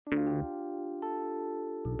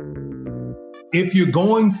If you're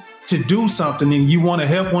going to do something and you want to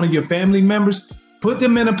help one of your family members, put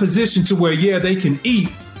them in a position to where, yeah, they can eat,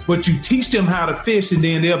 but you teach them how to fish and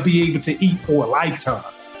then they'll be able to eat for a lifetime.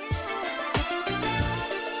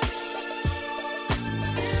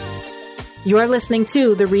 You're listening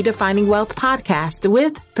to the Redefining Wealth podcast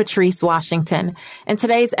with Patrice Washington. In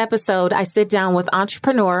today's episode, I sit down with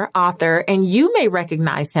entrepreneur, author, and you may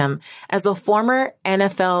recognize him as a former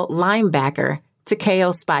NFL linebacker,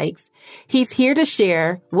 Takeo Spikes. He's here to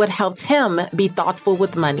share what helped him be thoughtful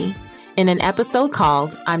with money in an episode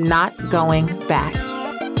called I'm Not Going Back.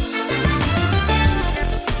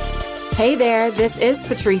 Hey there, this is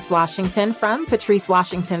Patrice Washington from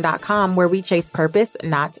patricewashington.com, where we chase purpose,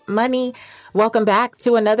 not money. Welcome back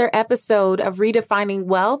to another episode of Redefining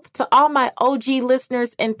Wealth. To all my OG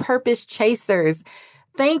listeners and purpose chasers,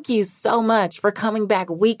 thank you so much for coming back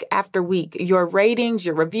week after week. Your ratings,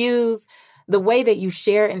 your reviews, the way that you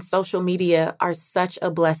share in social media are such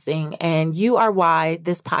a blessing, and you are why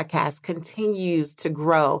this podcast continues to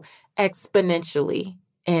grow exponentially.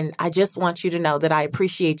 And I just want you to know that I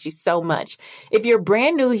appreciate you so much. If you're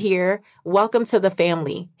brand new here, welcome to the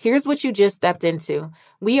family. Here's what you just stepped into.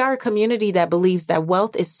 We are a community that believes that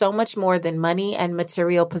wealth is so much more than money and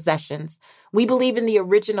material possessions. We believe in the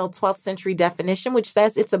original 12th century definition, which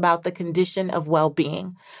says it's about the condition of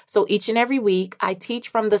well-being. So each and every week, I teach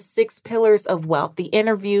from the 6 pillars of wealth. The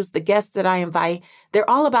interviews, the guests that I invite, they're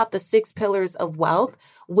all about the 6 pillars of wealth,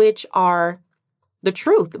 which are the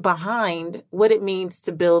truth behind what it means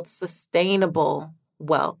to build sustainable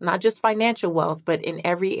wealth, not just financial wealth, but in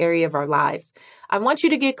every area of our lives. I want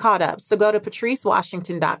you to get caught up. So go to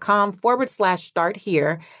patricewashington.com/start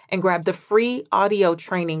here and grab the free audio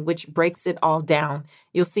training, which breaks it all down.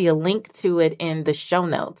 You'll see a link to it in the show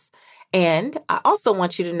notes. And I also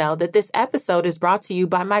want you to know that this episode is brought to you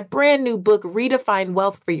by my brand new book, Redefine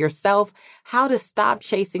Wealth For Yourself, How to Stop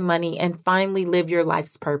Chasing Money and Finally Live Your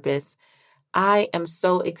Life's Purpose. I am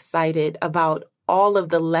so excited about all of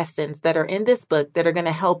the lessons that are in this book that are going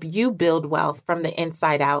to help you build wealth from the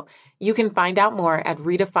inside out. You can find out more at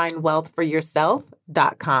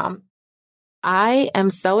redefinewealthforyourself.com. I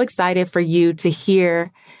am so excited for you to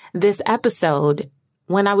hear this episode.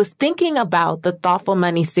 When I was thinking about the Thoughtful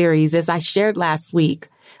Money series, as I shared last week,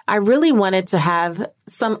 I really wanted to have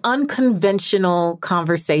some unconventional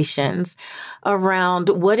conversations around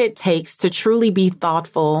what it takes to truly be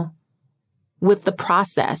thoughtful with the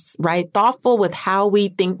process, right? Thoughtful with how we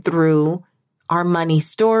think through our money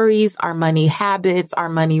stories, our money habits, our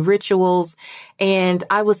money rituals. And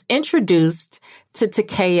I was introduced to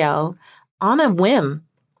Takeo on a whim.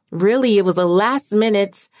 Really, it was a last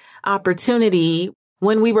minute opportunity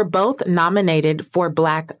when we were both nominated for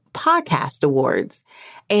Black Podcast Awards.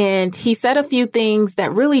 And he said a few things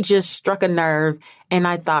that really just struck a nerve. And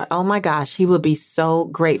I thought, oh my gosh, he would be so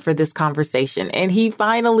great for this conversation. And he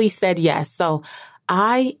finally said yes. So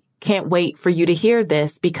I can't wait for you to hear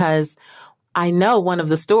this, because I know one of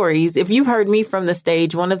the stories, if you've heard me from the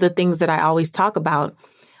stage, one of the things that I always talk about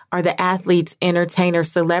are the athletes, entertainers,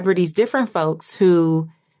 celebrities, different folks who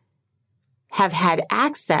have had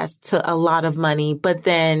access to a lot of money, but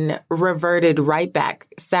then reverted right back,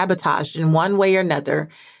 sabotaged in one way or another,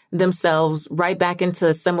 themselves right back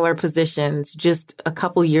into similar positions just a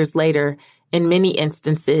couple years later in many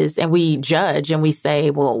instances. And we judge and we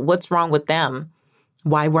say, well, what's wrong with them?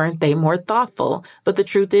 Why weren't they more thoughtful? But the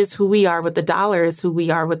truth is, who we are with the dollar is who we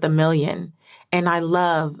are with the million. And I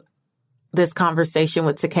love this conversation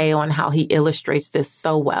with Takeo and how he illustrates this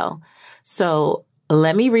so well. So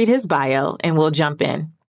let me read his bio and we'll jump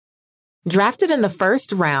in. Drafted in the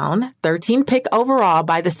first round, 13th pick overall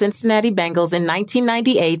by the Cincinnati Bengals in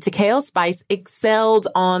 1998, Takeo Spikes excelled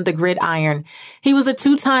on the gridiron. He was a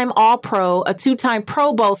 2-time All-Pro, a 2-time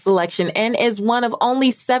Pro Bowl selection, and is one of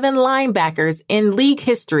only 7 linebackers in league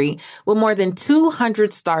history with more than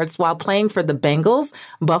 200 starts while playing for the Bengals,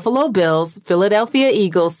 Buffalo Bills, Philadelphia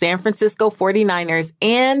Eagles, San Francisco 49ers,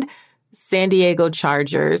 and San Diego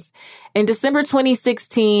Chargers. In December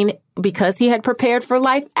 2016, because he had prepared for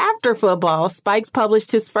life after football, Spikes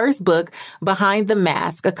published his first book, Behind the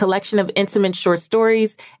Mask, a collection of intimate short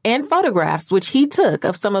stories and photographs, which he took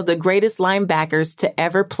of some of the greatest linebackers to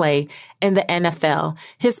ever play in the NFL.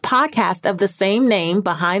 His podcast of the same name,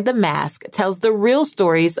 Behind the Mask, tells the real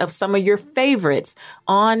stories of some of your favorites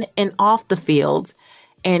on and off the field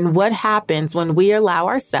and what happens when we allow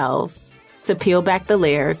ourselves to peel back the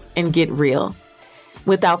layers and get real.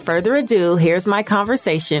 Without further ado, here's my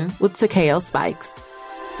conversation with Takeo Spikes.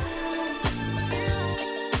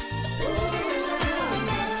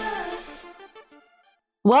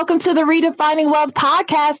 Welcome to the Redefining Wealth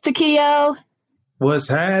podcast, Takeo. What's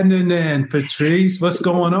happening then, Patrice? What's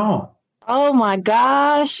going on? Oh my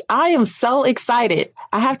gosh. I am so excited.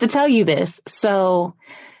 I have to tell you this. So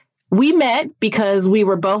we met because we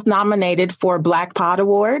were both nominated for Black Pod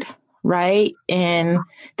Award, right? And I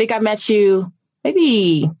think I met you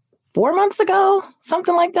maybe 4 months ago,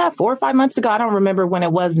 something like that, 4 or 5 months ago. I don't remember when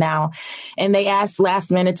it was now. And they asked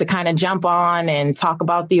last minute to kind of jump on and talk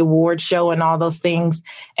about the award show and all those things.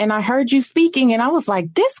 And I heard you speaking and I was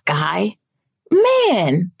like, this guy,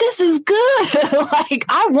 man, this is good. Like,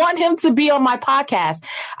 I want him to be on my podcast.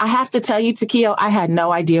 I have to tell you, Takeo, I had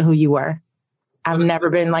no idea who you were. I've never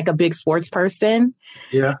been like a big sports person.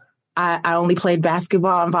 Yeah. I only played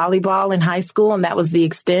basketball and volleyball in high school, and that was the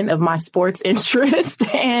extent of my sports interest.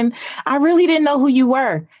 And I really didn't know who you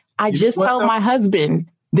were. I just told my husband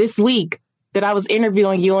this week that I was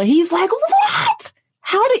interviewing you, and he's like, what?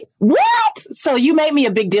 What? So you made me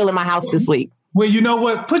a big deal in my house this week. Well, you know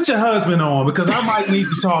what? Put your husband on because I might need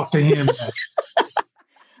to talk to him.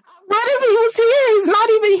 What if he was here? He's not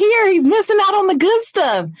even here. He's missing out on the good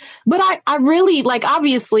stuff. But I really, like,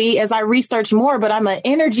 obviously, as I research more, but I'm an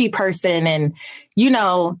energy person and,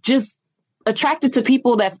 just attracted to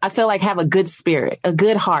people that I feel like have a good spirit, a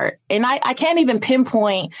good heart. And I can't even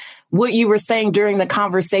pinpoint what you were saying during the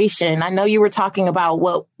conversation. I know you were talking about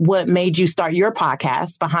what made you start your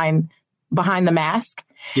podcast, Behind the Mask.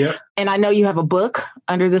 Yeah. And I know you have a book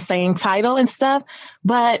under the same title and stuff,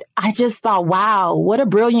 but I just thought, wow, what a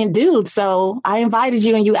brilliant dude. So I invited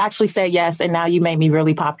you and you actually said yes. And now you made me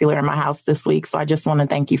really popular in my house this week. So I just want to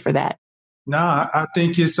thank you for that. Nah, I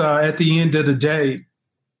think it's at the end of the day,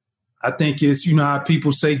 I think it's, how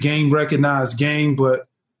people say game recognize game, but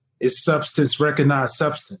it's substance recognize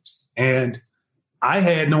substance. And I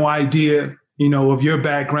had no idea, of your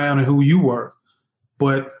background and who you were.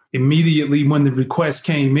 But immediately when the request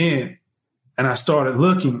came in and I started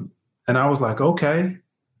looking and I was like, okay,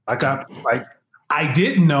 I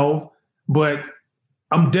didn't know, but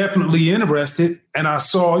I'm definitely interested. And I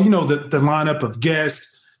saw, the lineup of guests,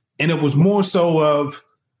 and it was more so of,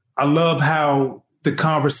 I love how the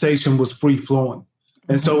conversation was free flowing.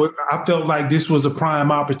 And so I felt like this was a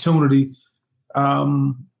prime opportunity.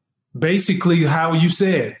 Basically how you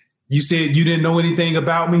said you didn't know anything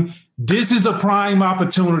about me. This is a prime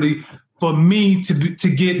opportunity for me to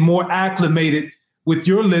get more acclimated with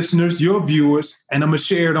your listeners, your viewers, and I'm going to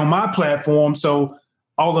share it on my platform so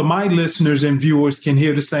all of my listeners and viewers can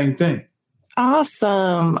hear the same thing.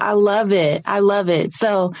 Awesome. I love it. I love it.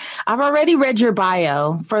 So I've already read your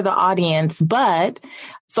bio for the audience,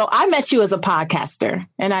 so I met you as a podcaster,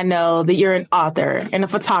 and I know that you're an author and a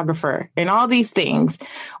photographer and all these things.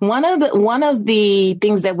 One of the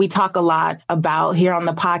things that we talk a lot about here on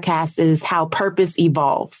the podcast is how purpose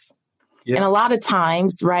evolves. Yeah. And a lot of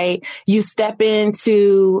times, right, you step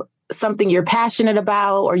into something you're passionate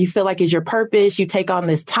about or you feel like is your purpose, you take on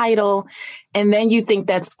this title, and then you think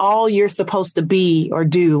that's all you're supposed to be or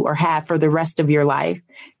do or have for the rest of your life.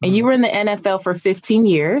 Mm-hmm. And you were in the NFL for 15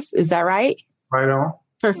 years. Is that right? Right on.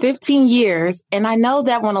 For 15 years. And I know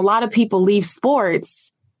that when a lot of people leave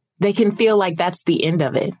sports, they can feel like that's the end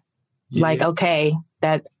of it. Yeah. Like, okay,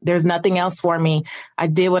 that there's nothing else for me. I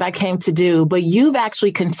did what I came to do, but you've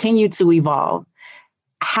actually continued to evolve.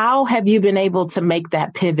 How have you been able to make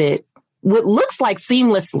that pivot? What looks like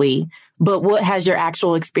seamlessly, but what has your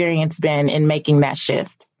actual experience been in making that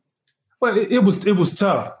shift? Well, it was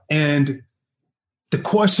tough. And the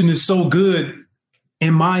question is so good.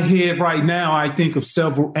 In my head right now, I think of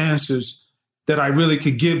several answers that I really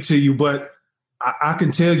could give to you, but I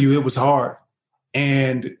can tell you it was hard.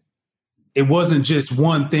 And it wasn't just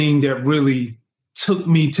one thing that really took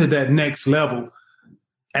me to that next level.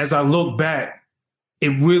 As I look back,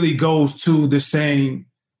 it really goes to the saying,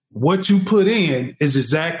 what you put in is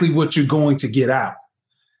exactly what you're going to get out.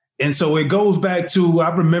 And so it goes back to, I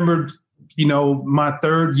remembered, my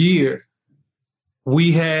third year,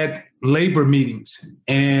 we had labor meetings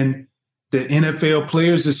and the NFL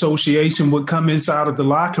Players Association would come inside of the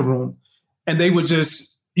locker room and they would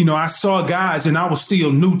just, I saw guys and I was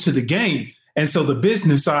still new to the game. And so the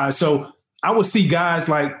business side, so I would see guys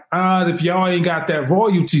like, if y'all ain't got that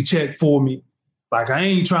royalty check for me, like I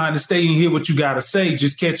ain't trying to stay and hear what you got to say,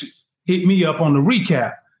 just hit me up on the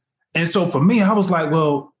recap. And so for me, I was like,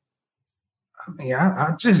 well,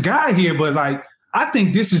 I just got here, but like, I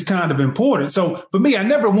think this is kind of important. So for me, I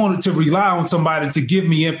never wanted to rely on somebody to give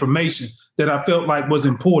me information that I felt like was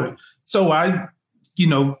important. So I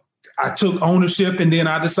took ownership and then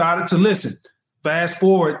I decided to listen. Fast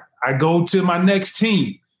forward, I go to my next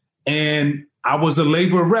team and I was a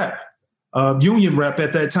labor rep, union rep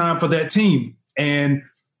at that time for that team. And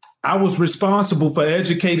I was responsible for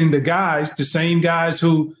educating the same guys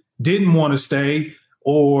who didn't want to stay,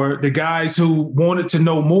 or the guys who wanted to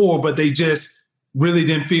know more, but they just really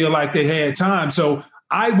didn't feel like they had time. So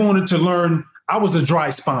I wanted to learn. I was a dry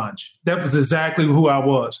sponge. That was exactly who I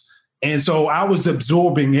was. And so I was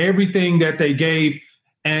absorbing everything that they gave.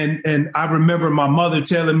 And I remember my mother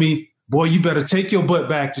telling me, boy, you better take your butt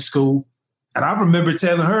back to school. And I remember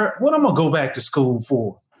telling her, what am I going to go back to school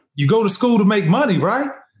for? You go to school to make money, right?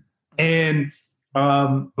 And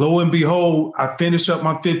lo and behold, I finished up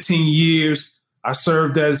my 15 years. I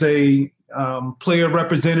served as a player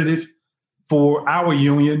representative for our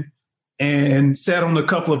union and sat on a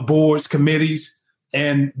couple of boards, committees.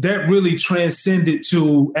 And that really transcended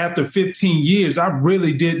to, after 15 years, I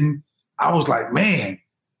was like, man,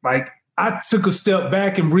 like I took a step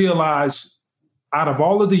back and realized out of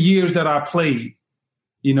all of the years that I played,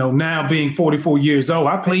 now being 44 years old,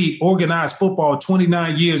 I played organized football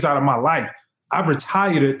 29 years out of my life. I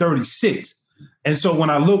retired at 36. And so when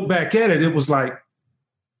I look back at it, it was like,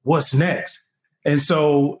 what's next? And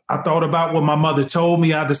so I thought about what my mother told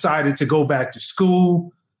me. I decided to go back to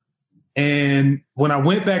school. And when I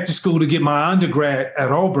went back to school to get my undergrad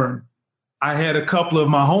at Auburn, I had a couple of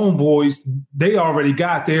my homeboys, they already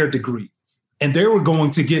got their degree and they were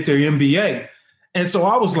going to get their MBA. And so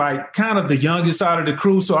I was like kind of the youngest out of the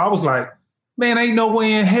crew. So I was like, man, ain't no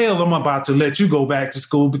way in hell I'm about to let you go back to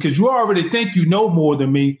school because you already think you know more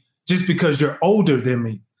than me just because you're older than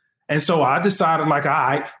me. And so I decided like, all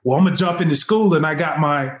right, well, I'm going to jump into school. And I got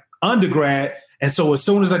my undergrad. And so as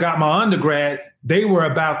soon as I got my undergrad, they were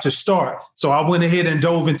about to start. So I went ahead and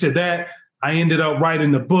dove into that. I ended up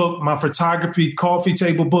writing the book, my photography coffee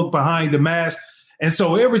table book, Behind the Mask. And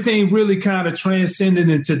so everything really kind of transcended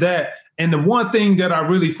into that. And the one thing that I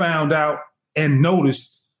really found out and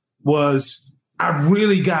noticed was I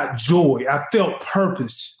really got joy. I felt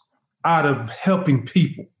purpose out of helping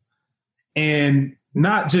people and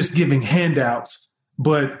not just giving handouts,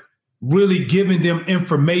 but really giving them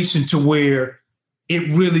information to where it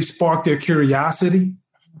really sparked their curiosity.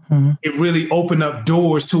 Mm-hmm. It really opened up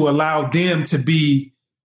doors to allow them to be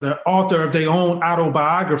the author of their own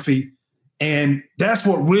autobiography. And that's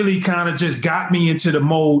what really kind of just got me into the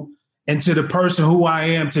mode and to the person who I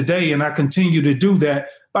am today. And I continue to do that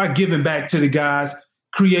by giving back to the guys,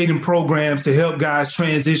 creating programs to help guys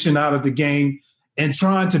transition out of the game and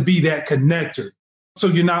trying to be that connector. So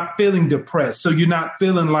you're not feeling depressed. So you're not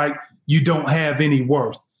feeling like you don't have any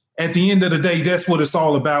worth. At the end of the day, that's what it's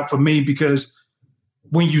all about for me, because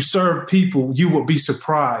when you serve people, you will be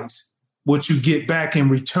surprised what you get back in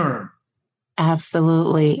return.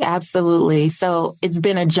 Absolutely. Absolutely. So it's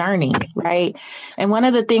been a journey, right? And one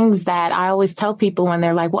of the things that I always tell people when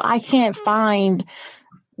they're like, well, I can't find,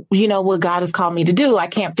 what God has called me to do. I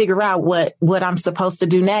can't figure out what I'm supposed to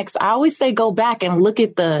do next. I always say, go back and look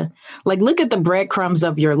at the breadcrumbs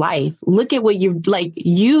of your life. Look at what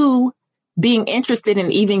you being interested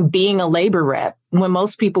in even being a labor rep when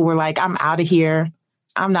most people were like, I'm out of here.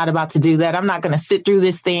 I'm not about to do that. I'm not going to sit through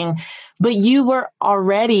this thing. But you were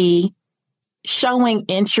already showing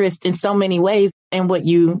interest in so many ways in what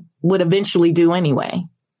you would eventually do anyway.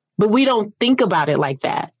 But we don't think about it like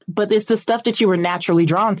that. But it's the stuff that you were naturally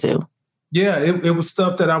drawn to. Yeah, it was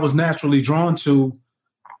stuff that I was naturally drawn to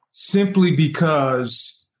simply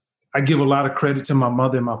because I give a lot of credit to my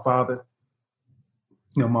mother and my father.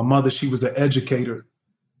 My mother, she was an educator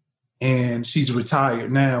and she's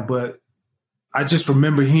retired now, but I just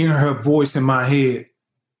remember hearing her voice in my head.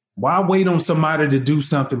 Why wait on somebody to do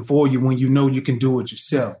something for you when you know you can do it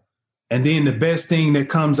yourself? And then the best thing that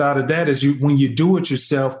comes out of that is when you do it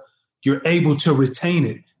yourself, you're able to retain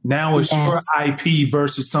it. Now it's your IP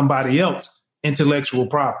versus somebody else's intellectual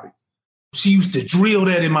property. She used to drill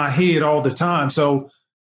that in my head all the time. So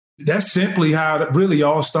that's simply how it really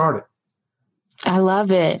all started. I love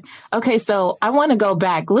it. Okay, so I want to go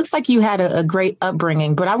back. Looks like you had a great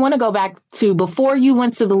upbringing, but I want to go back to before you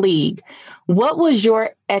went to the league. What was your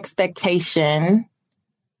expectation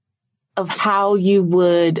of how you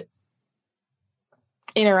would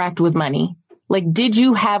interact with money? Like, did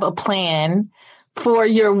you have a plan for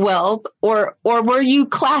your wealth, or were you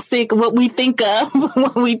classic what we think of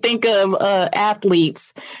when we think of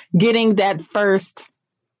athletes getting that first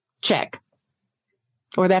check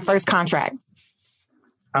or that first contract?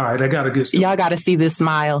 All right, I got a good story. Y'all got to see this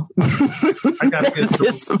smile. I got a good story.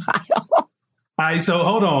 This smile. All right, so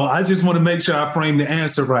hold on. I just want to make sure I frame the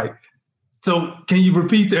answer right. So can you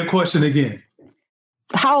repeat that question again?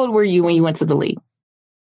 How old were you when you went to the league?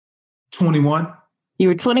 21. You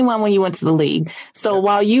were 21 when you went to the league. So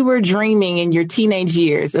while you were dreaming in your teenage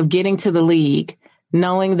years of getting to the league,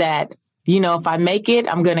 knowing that if I make it,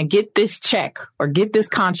 I'm going to get this check or get this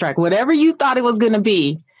contract, whatever you thought it was going to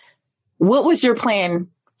be. What was your plan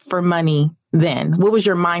for money then? What was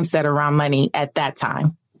your mindset around money at that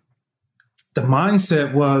time? The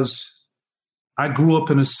mindset was, I grew up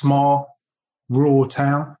in a small rural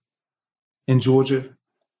town in Georgia,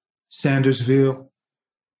 Sandersville.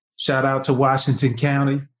 Shout out to Washington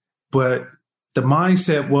County. But the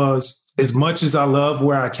mindset was, as much as I love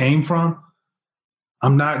where I came from,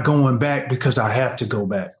 I'm not going back because I have to go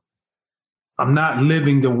back. I'm not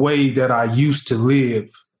living the way that I used to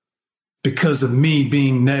live because of me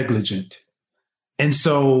being negligent. And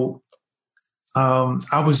so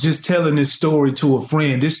I was just telling this story to a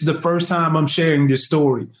friend. This is the first time I'm sharing this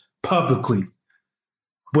story publicly.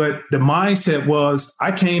 But the mindset was,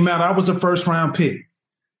 I came out, I was a first round pick,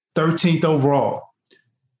 13th overall.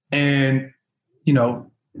 And,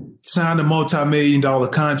 signed a multi-million-dollar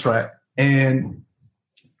contract. And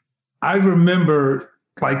I remember,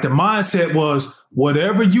 the mindset was,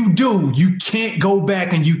 whatever you do, you can't go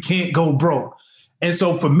back and you can't go broke. And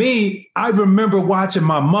so for me, I remember watching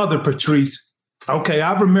my mother, Patrice. Okay,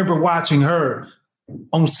 I remember watching her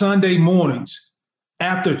on Sunday mornings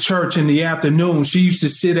after church in the afternoon. She used to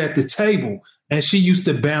sit at the table and she used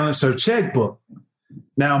to balance her checkbook.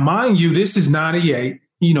 Now, mind you, this is 98,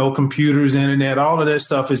 computers, internet, all of that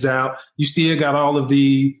stuff is out. You still got all of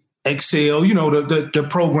the Excel, the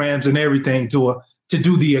programs and everything to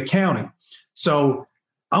do the accounting. So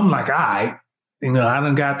I'm like, all right, I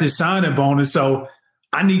done got this signing bonus, so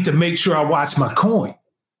I need to make sure I watch my coin.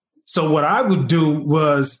 So what I would do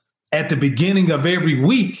was, at the beginning of every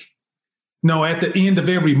week, at the end of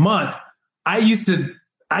every month, I used to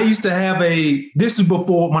have this is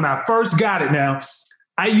before when I first got it now,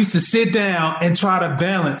 I used to sit down and try to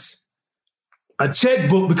balance a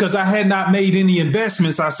checkbook because I had not made any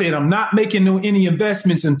investments. I said, I'm not making any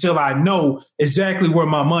investments until I know exactly where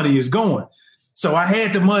my money is going. So I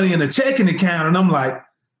had the money in a checking account and I'm like,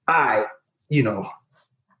 all right,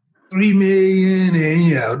 3 million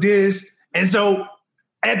and, this. And so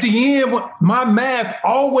at the end, my math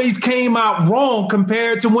always came out wrong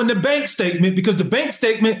compared to when the bank statement, because the bank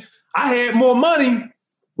statement, I had more money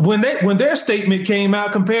when their statement came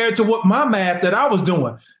out compared to what my math that I was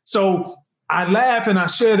doing. So I laugh and I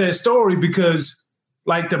share that story because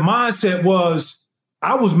the mindset was,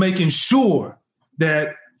 I was making sure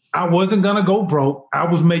that I wasn't going to go broke. I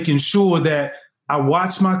was making sure that I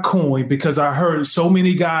watched my coin because I heard so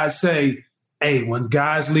many guys say, hey, when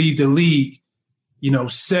guys leave the league,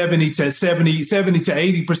 70 to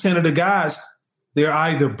 80% of the guys, they're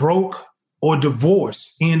either broke or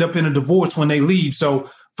divorced, end up in a divorce when they leave. So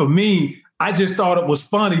for me, I just thought it was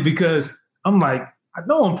funny because I'm like, I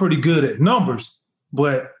know I'm pretty good at numbers,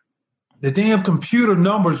 but the damn computer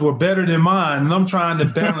numbers were better than mine. And I'm trying to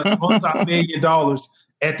balance multi-million dollars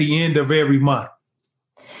at the end of every month.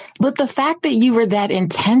 But the fact that you were that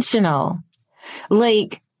intentional,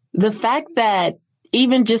 the fact that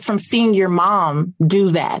even just from seeing your mom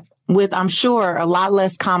do that with, I'm sure, a lot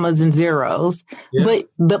less commas and zeros, yeah.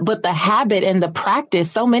 but the habit and the practice,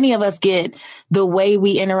 so many of us get the way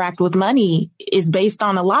we interact with money is based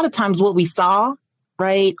on a lot of times what we saw,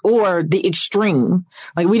 right? Or the extreme,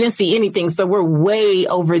 we didn't see anything. So we're way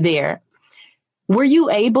over there. Were you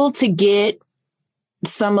able to get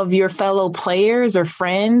some of your fellow players or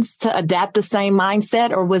friends to adapt the same mindset,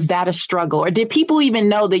 or was that a struggle? Or did people even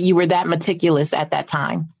know that you were that meticulous at that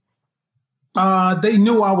time? They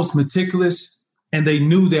knew I was meticulous, and they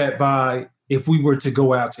knew that by if we were to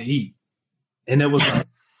go out to eat. And it was like,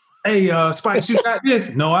 hey, Spikes, you got this?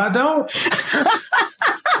 No, I don't.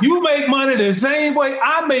 You make money the same way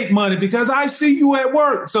I make money because I see you at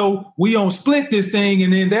work. So we don't split this thing,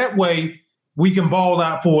 and then that way we can ball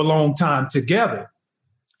out for a long time together.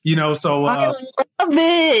 So I love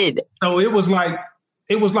it. So it was like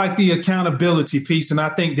the accountability piece, and I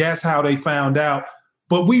think that's how they found out.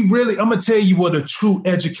 But I'm gonna tell you where the true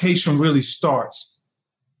education really starts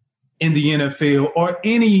in the NFL or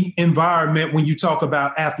any environment when you talk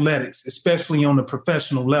about athletics, especially on the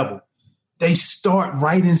professional level. They start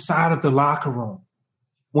right inside of the locker room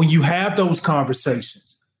when you have those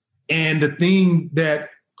conversations. And the thing that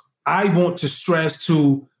I want to stress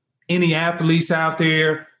to any athletes out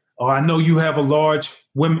there, I know you have a large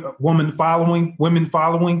women following,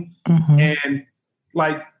 mm-hmm. and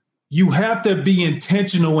you have to be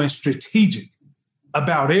intentional and strategic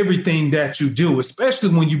about everything that you do, especially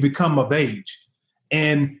when you become of age.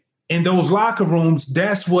 And in those locker rooms,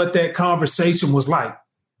 that's what that conversation was like.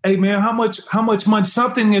 Hey man, how much money?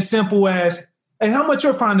 Something as simple as, hey, how much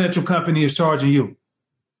your financial company is charging you?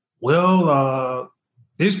 Well,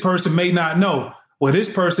 this person may not know. Well, this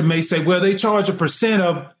person may say, well, they charge a percent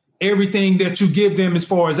of everything that you give them as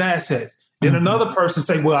far as assets. Then another person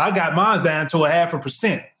say, well, I got mine down to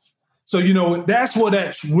 0.5%. So, that's what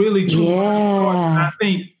that's really true. Yeah. I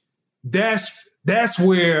think that's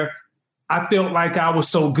where I felt like I was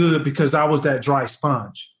so good, because I was that dry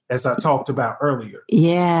sponge, as I talked about earlier.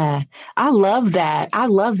 Yeah, I love that. I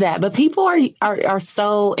love that. But people are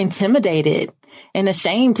so intimidated and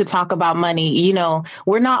ashamed to talk about money.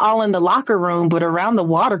 We're not all in the locker room, but around the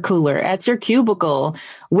water cooler, at your cubicle,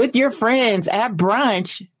 with your friends, at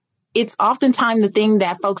brunch. It's oftentimes the thing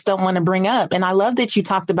that folks don't want to bring up. And I love that you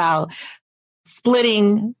talked about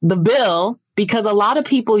splitting the bill, because a lot of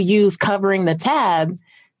people use covering the tab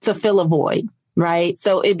to fill a void, right?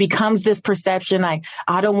 So it becomes this perception like,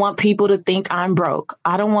 I don't want people to think I'm broke.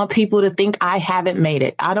 I don't want people to think I haven't made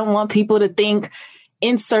it. I don't want people to think,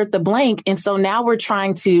 insert the blank. And so now we're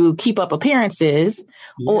trying to keep up appearances,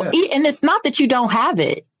 and it's not that you don't have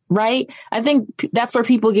it. Right. I think that's where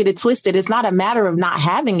people get it twisted. It's not a matter of not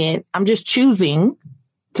having it. I'm just choosing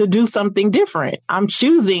to do something different. I'm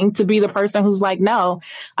choosing to be the person who's like, no,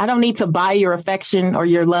 I don't need to buy your affection or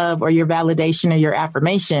your love or your validation or your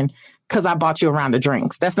affirmation because I bought you a round of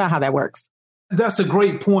drinks. That's not how that works. That's a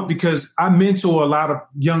great point, because I mentor a lot of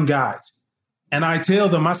young guys, and I tell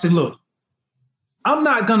them, I say, look, I'm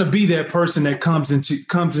not going to be that person that comes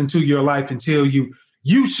into your life and tell you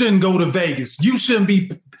shouldn't go to Vegas. You shouldn't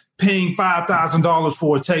be paying $5,000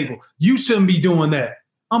 for a table. You shouldn't be doing that.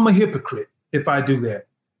 I'm a hypocrite if I do that.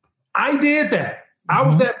 I did that. I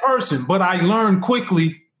was that person, but I learned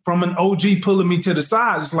quickly from an OG pulling me to the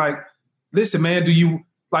side. It's like, listen, man, do you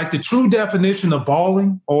like the true definition of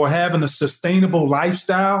balling or having a sustainable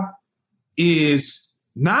lifestyle is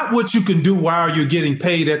not what you can do while you're getting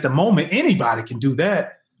paid at the moment. Anybody can do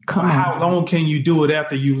that. How long can you do it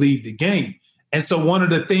after you leave the game? And so one of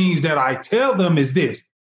the things that I tell them is this.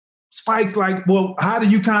 Spike's like, well, how do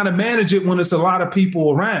you kind of manage it when it's a lot of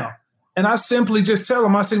people around? And I simply just tell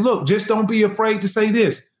them, I say, look, just don't be afraid to say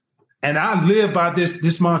this. And I live by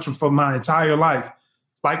this mantra for my entire life.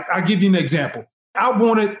 Like, I give you an example. I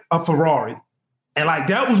wanted a Ferrari, and like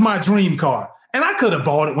that was my dream car. And I could have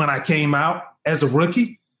bought it when I came out as a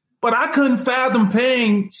rookie, but I couldn't fathom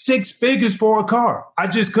paying 6 figures for a car. I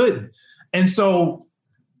just couldn't. And so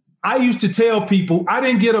I used to tell people I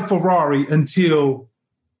didn't get a Ferrari until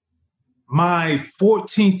my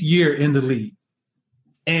 14th year in the league.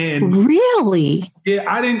 And really? Yeah,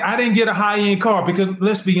 I didn't get a high-end car, because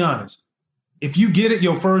let's be honest. If you get it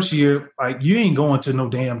your first year, like, you ain't going to no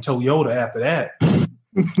damn Toyota after that.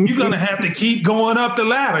 You're going to have to keep going up the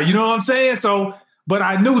ladder. You know what I'm saying? So, but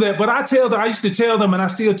I knew that. But I used to tell them, and I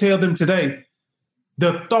still tell them today,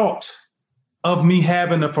 the thought of me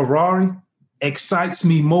having a Ferrari excites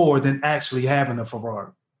me more than actually having a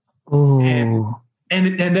Ferrari. Ooh.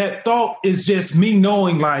 And that thought is just me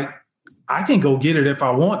knowing, like, I can go get it if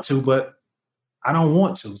I want to, but I don't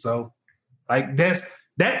want to. So, like,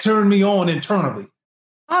 that turned me on internally.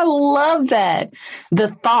 I love that. The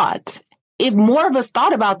thought. If more of us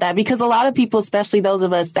thought about that, because a lot of people, especially those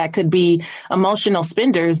of us that could be emotional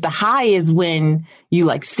spenders, the high is when you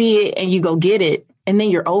like see it and you go get it and then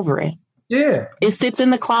you're over it. Yeah. It sits in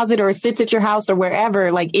the closet or it sits at your house or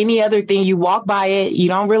wherever, like any other thing. You walk by it. You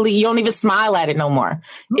don't even smile at it no more.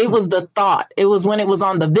 Mm-hmm. It was the thought. It was when it was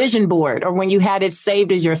on the vision board or when you had it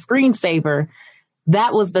saved as your screensaver.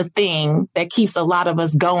 That was the thing that keeps a lot of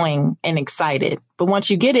us going and excited. But once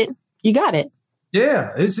you get it, you got it.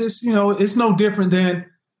 Yeah. It's just, it's no different than,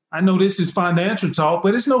 I know this is financial talk,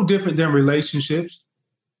 but it's no different than relationships.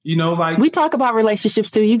 Like, we talk about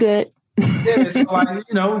relationships too. You good? Yeah, it's like,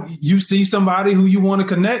 you see somebody who you want to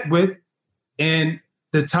connect with, and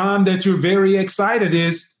the time that you're very excited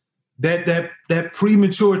is that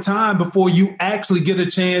premature time before you actually get a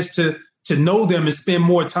chance to know them and spend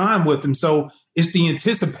more time with them. So it's the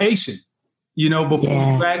anticipation, before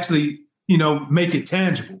you actually, make it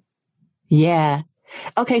tangible. Yeah.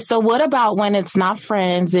 Okay. So what about when it's not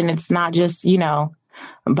friends and it's not just,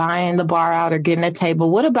 buying the bar out or getting a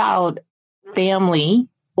table? What about family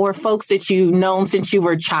or folks that you've known since you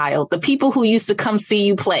were a child? The people who used to come see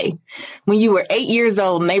you play when you were 8 years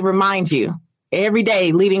old, and they remind you every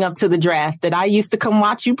day leading up to the draft that I used to come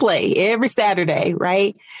watch you play every Saturday,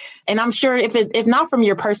 right? And I'm sure if not from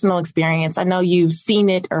your personal experience, I know you've seen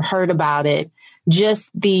it or heard about it, just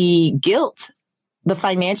the guilt, the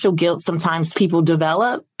financial guilt sometimes people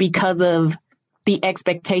develop because of the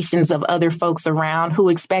expectations of other folks around who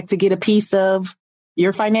expect to get a piece of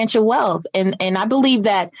your financial wealth. And I believe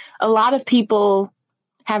that a lot of people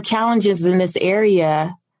have challenges in this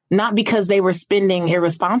area, not because they were spending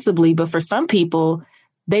irresponsibly, but for some people,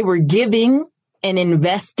 they were giving and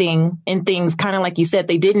investing in things, kind of like you said,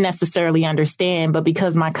 they didn't necessarily understand, but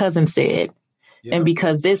because my cousin said, and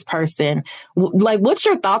because this person, like, what's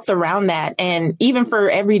your thoughts around that? And even for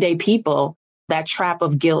everyday people, that trap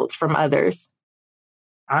of guilt from others.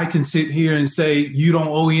 I can sit here and say, you don't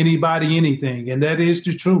owe anybody anything. And that is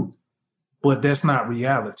the truth, but that's not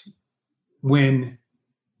reality. When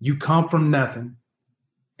you come from nothing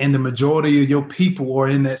and the majority of your people are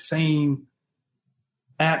in that same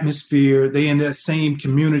atmosphere, they in that same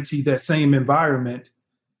community, that same environment,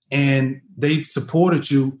 and they've supported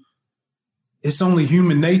you, it's only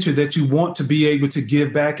human nature that you want to be able to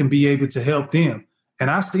give back and be able to help them.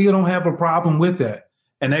 And I still don't have a problem with that.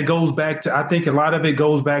 And that goes back to, I think a lot of it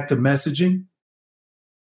goes back to messaging.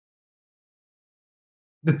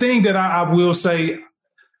 The thing that I will say,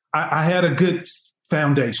 I had a good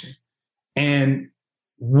foundation. And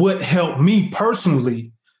what helped me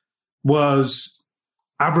personally was,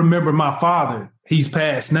 I remember my father, he's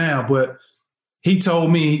passed now, but he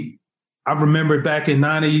told me, I remember back in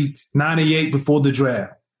 98 before the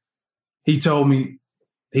draft, he told me,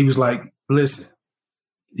 he was like, listen,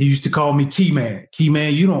 he used to call me Key Man. Key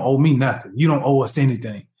Man, you don't owe me nothing. You don't owe us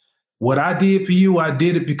anything. What I did for you, I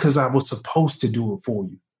did it because I was supposed to do it for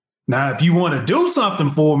you. Now, if you want to do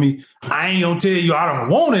something for me, I ain't going to tell you I don't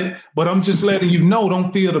want it, but I'm just letting you know,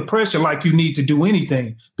 don't feel the pressure like you need to do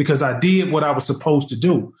anything because I did what I was supposed to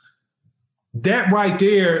do. That right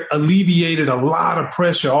there alleviated a lot of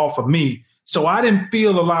pressure off of me. So I didn't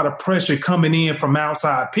feel a lot of pressure coming in from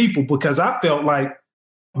outside people because I felt like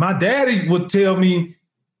my daddy would tell me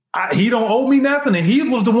he don't owe me nothing. And he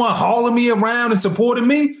was the one hauling me around and supporting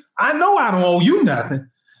me. I know I don't owe you nothing.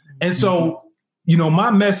 And so, you know,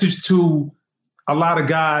 my message to a lot of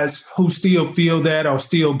guys who still feel that or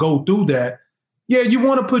still go through that, yeah, you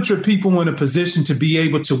want to put your people in a position to be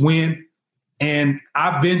able to win. And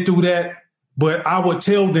I've been through that. But I would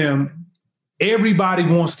tell them, everybody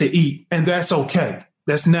wants to eat, and that's okay.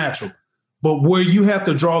 That's natural. But where you have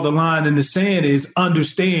to draw the line in the sand is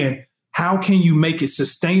understand how can you make it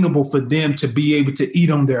sustainable for them to be able to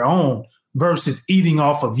eat on their own versus eating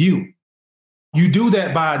off of you. You do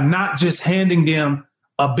that by not just handing them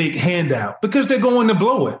a big handout because they're going to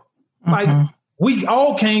blow it. Like we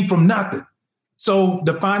all came from nothing. So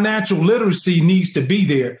the financial literacy needs to be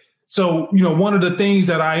there. So, you know, one of the things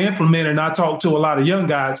that I implement and I talk to a lot of young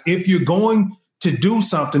guys, if you're going to do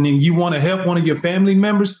something and you want to help one of your family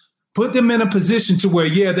members, put them in a position to where,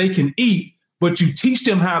 yeah, they can eat, but you teach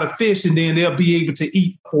them how to fish and then they'll be able to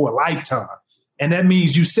eat for a lifetime. And that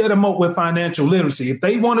means you set them up with financial literacy. If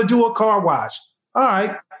they want to do a car wash, all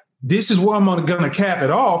right, this is where I'm going to cap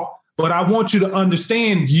it off. But I want you to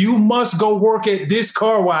understand you must go work at this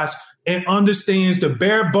car wash and understands the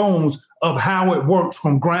bare bones of how it works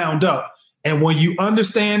from ground up. And when you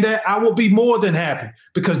understand that, I will be more than happy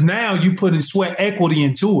because now you put in sweat equity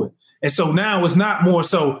into it. And so now it's not more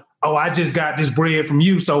so, oh, I just got this bread from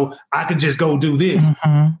you, so I can just go do this.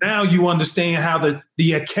 Now you understand how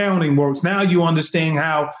the accounting works. Now you understand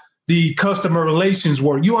how the customer relations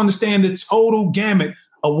work. You understand the total gamut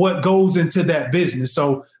of what goes into that business.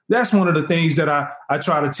 So that's one of the things that I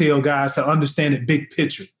try to tell guys to understand it big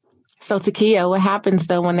picture. So Takeo, what happens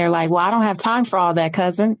though when they're like, well, I don't have time for all that,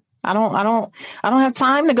 cousin. I don't have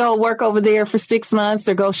time to go work over there for 6 months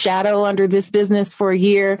or go shadow under this business for a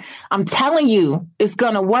year. I'm telling you, it's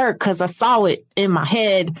going to work because I saw it in my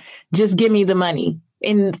head. Just give me the money.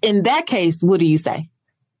 In that case, what do you say?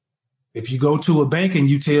 If you go to a bank and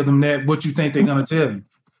you tell them that, what you think they're going to tell you?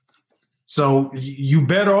 So you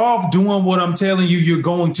better off doing what I'm telling you you're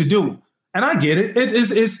going to do. And I get it.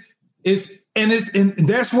 And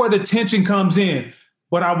that's where the tension comes in.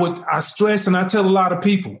 But I stress and I tell a lot of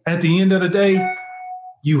people at the end of the day,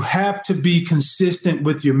 you have to be consistent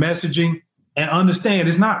with your messaging and understand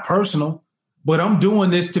it's not personal, but I'm doing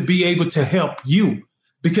this to be able to help you.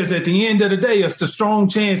 Because at the end of the day, it's a strong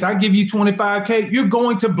chance I give you $25K, you're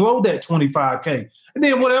going to blow that $25K. And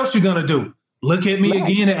then what else you going to do? Look at me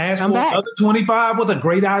again and ask for another 25 with a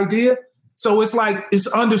great idea. So it's like, it's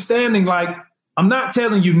understanding, like, I'm not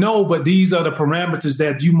telling you no, but these are the parameters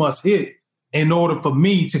that you must hit in order for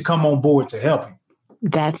me to come on board to help you.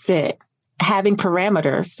 That's it. Having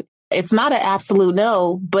parameters. It's not an absolute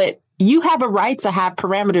no, but you have a right to have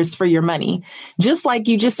parameters for your money. Just like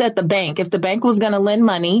you just said, the bank, if the bank was going to lend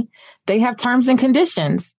money, they have terms and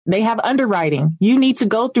conditions. They have underwriting. You need to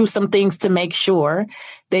go through some things to make sure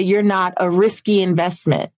that you're not a risky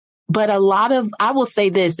investment. But I will say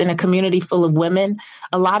this, in a community full of women,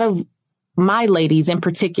 a lot of my ladies in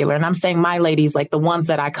particular, and I'm saying my ladies, like the ones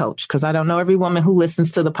that I coach, because I don't know every woman who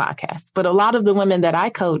listens to the podcast, but a lot of the women that I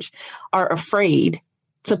coach are afraid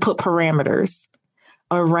to put parameters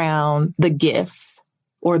around the gifts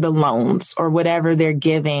or the loans or whatever they're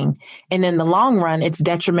giving. And in the long run, it's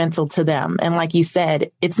detrimental to them. And like you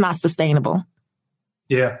said, it's not sustainable.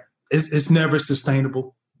 Yeah, it's never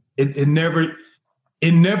sustainable. It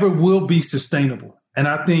never will be sustainable. And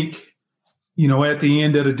I think, at the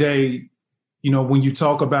end of the day, when you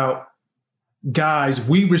talk about guys,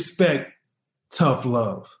 we respect tough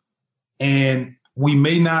love, and we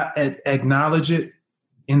may not acknowledge it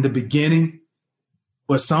in the beginning,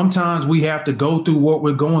 but sometimes we have to go through what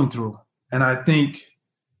we're going through. And I think,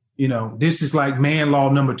 this is like man law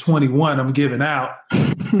number 21 I'm giving out.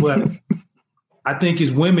 But I think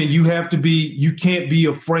as women, you can't be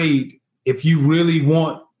afraid if you really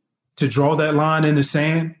want to draw that line in the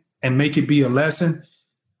sand and make it be a lesson.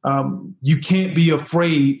 You can't be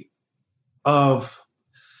afraid of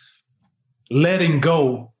letting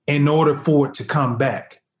go in order for it to come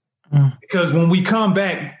back. Because when we come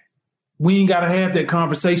back, we ain't got to have that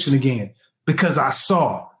conversation again, because I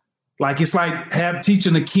saw. It's like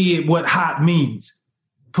teaching a kid what hot means.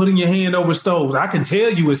 Putting your hand over stoves. I can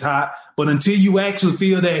tell you it's hot, but until you actually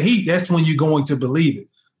feel that heat, that's when you're going to believe it.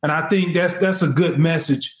 And I think that's a good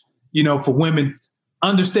message, for women.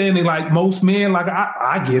 Understanding, like most men,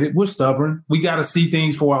 I get it. We're stubborn. We got to see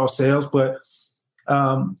things for ourselves, but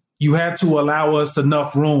you have to allow us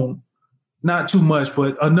enough room, not too much,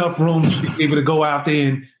 but enough room to be able to go out there.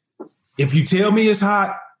 And if you tell me it's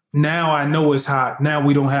hot, now I know it's hot. Now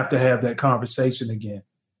we don't have to have that conversation again.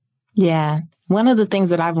 Yeah. One of the things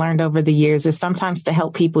that I've learned over the years is sometimes to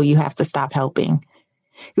help people, you have to stop helping,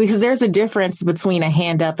 because there's a difference between a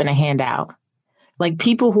hand up and a hand out. Like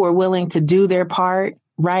people who are willing to do their part,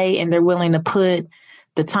 right? And they're willing to put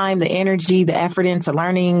the time, the energy, the effort into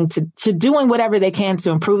learning, to doing whatever they can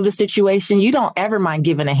to improve the situation. You don't ever mind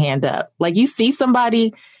giving a hand up. Like you see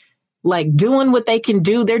somebody like doing what they can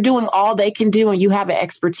do. They're doing all they can do, and you have an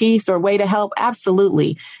expertise or way to help.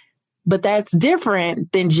 Absolutely. But that's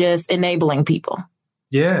different than just enabling people.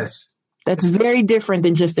 Yes. That's very different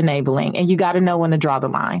than just enabling. And you got to know when to draw the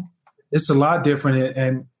line. It's a lot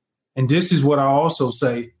different. And this is what I also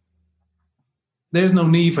say. There's no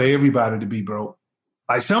need for everybody to be broke.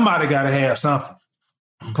 Like somebody got to have something.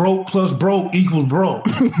 Broke plus broke equals broke.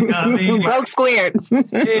 You know what I mean? Broke squared.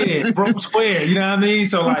 Yeah, broke squared. You know what I mean?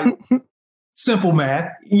 So simple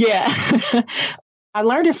math. Yeah. I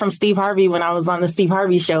learned it from Steve Harvey when I was on the Steve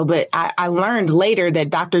Harvey show, but I learned later that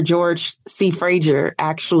Dr. George C. Frazier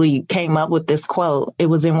actually came up with this quote. It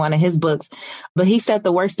was in one of his books, but he said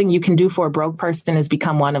the worst thing you can do for a broke person is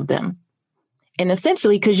become one of them. And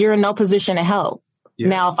essentially, because you're in no position to help. Yeah.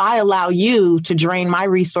 Now, if I allow you to drain my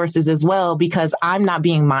resources as well, because I'm not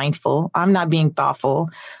being mindful, I'm not being thoughtful,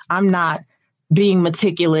 I'm not being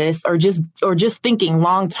meticulous or just thinking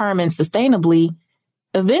long term and sustainably,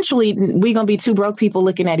 eventually we're going to be two broke people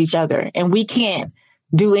looking at each other, and we can't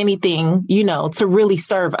do anything, to really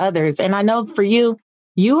serve others. And I know for you,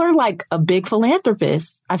 you are like a big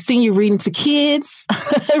philanthropist. I've seen you reading to kids,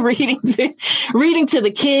 reading to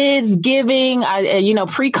the kids, giving,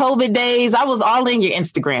 pre-COVID days. I was all in your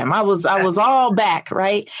Instagram. I was all back,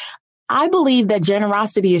 right? I believe that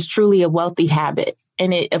generosity is truly a wealthy habit.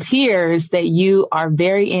 And it appears that you are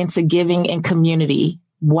very into giving and community.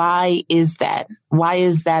 Why is that? Why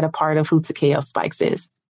is that a part of who Takeo Spikes is?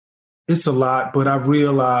 It's a lot, but I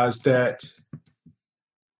realized that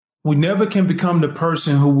we never can become the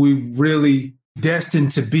person who we really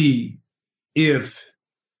destined to be if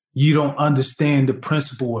you don't understand the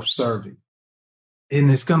principle of serving.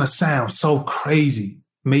 And it's going to sound so crazy,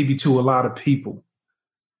 maybe to a lot of people,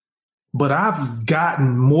 but I've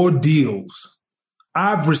gotten more deals.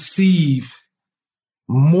 I've received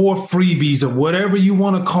more freebies or whatever you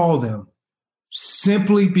want to call them,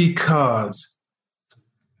 simply because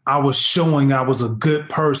I was showing I was a good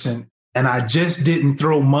person. And I just didn't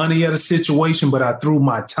throw money at a situation, but I threw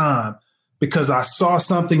my time because I saw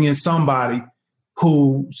something in somebody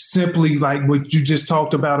who simply, like what you just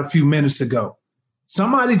talked about a few minutes ago,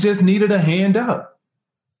 somebody just needed a hand up.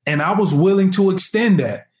 And I was willing to extend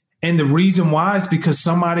that. And the reason why is because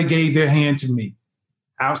somebody gave their hand to me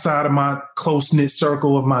outside of my close-knit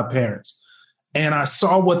circle of my parents. And I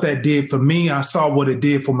saw what that did for me. I saw what it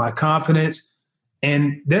did for my confidence.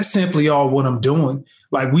 And that's simply all what I'm doing.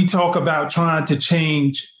 Like we talk about trying to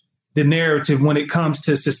change the narrative when it comes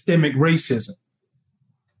to systemic racism.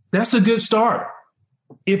 That's a good start.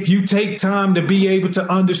 If you take time to be able to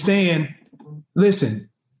understand, listen,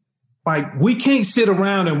 like we can't sit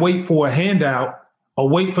around and wait for a handout or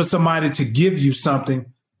wait for somebody to give you something.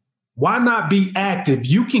 Why not be active?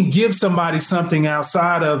 You can give somebody something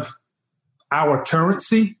outside of our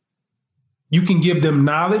currency. You can give them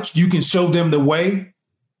knowledge. You can show them the way.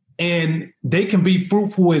 and they can be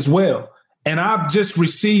fruitful as well. And I've just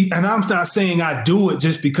received, and I'm not saying I do it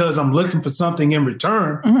just because I'm looking for something in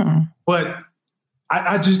return, but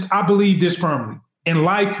I believe this firmly. In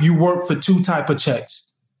life, you work for two type of checks.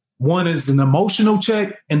 One is an emotional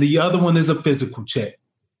check and the other one is a physical check.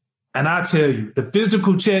 And I tell you, the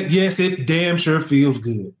physical check, yes, it damn sure feels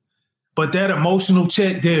good. But that emotional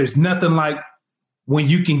check, there's nothing like when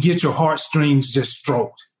you can get your heartstrings just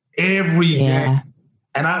stroked every day.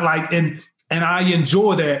 And I like, and I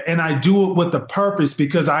enjoy that. And I do it with the purpose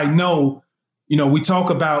because I know, we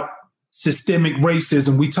talk about systemic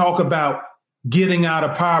racism. We talk about getting out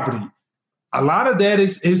of poverty. A lot of that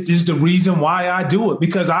is the reason why I do it,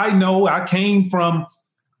 because I know I came from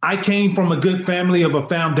a good family of a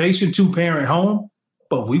foundation 2-parent home,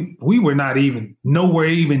 but we were not even nowhere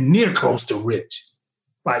even near close to rich,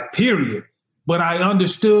 like period. But I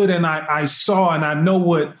understood and I saw and I know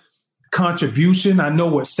what contribution, I know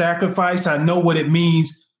what sacrifice, I know what it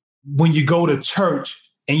means when you go to church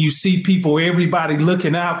and you see people, everybody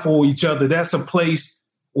looking out for each other. That's a place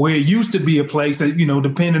where it used to be a place that,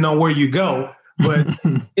 depending on where you go, but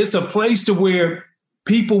it's a place to where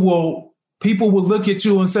people will look at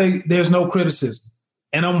you and say, there's no criticism.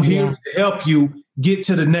 And I'm here to help you get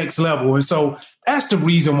to the next level. And so that's the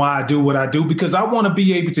reason why I do what I do, because I want to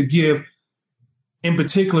be able to give, in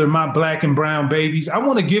particular, my Black and brown babies, I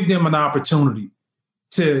want to give them an opportunity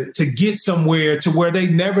to get somewhere to where they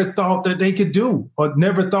never thought that they could do or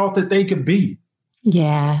never thought that they could be.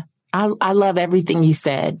 Yeah. I love everything you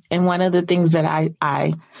said. And one of the things that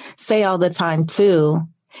I say all the time, too,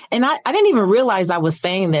 and I didn't even realize I was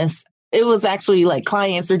saying this. It was actually like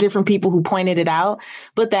clients or different people who pointed it out,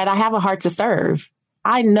 but that I have a heart to serve.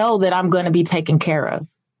 I know that I'm going to be taken care of.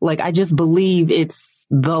 Like, I just believe it's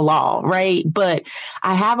the law, right? But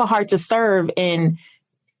I have a heart to serve. And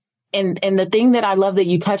the thing that I love that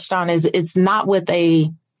you touched on is it's not with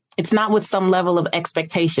some level of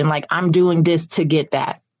expectation, like I'm doing this to get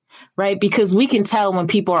that. Right. Because we can tell when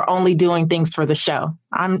people are only doing things for the show.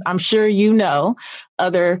 I'm sure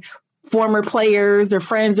other former players or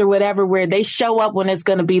friends or whatever, where they show up when it's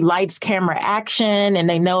going to be lights, camera, action, and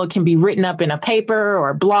they know it can be written up in a paper or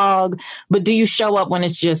a blog. But do you show up when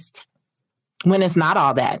it's not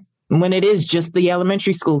all that? When it is just the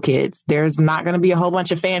elementary school kids? There's not going to be a whole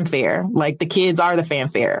bunch of fanfare, like the kids are the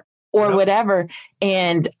fanfare or whatever.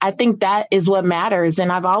 And I think that is what matters. And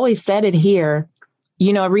I've always said it here.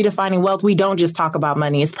 At Redefining Wealth, we don't just talk about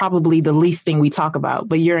money. It's probably the least thing we talk about,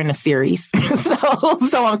 but you're in a series.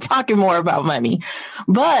 So I'm talking more about money.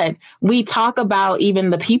 But we talk about even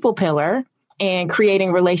the people pillar and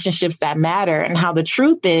creating relationships that matter, and how the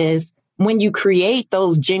truth is when you create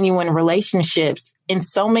those genuine relationships in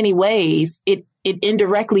so many ways, it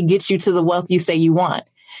indirectly gets you to the wealth you say you want,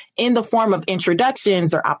 in the form of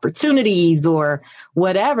introductions or opportunities or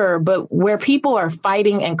whatever. But where people are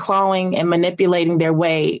fighting and clawing and manipulating their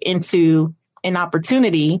way into an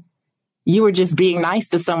opportunity, you were just being nice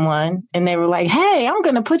to someone and they were like, hey, I'm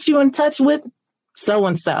going to put you in touch with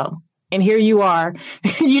so-and-so. And here you are,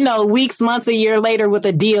 weeks, months, a year later with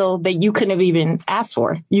a deal that you couldn't have even asked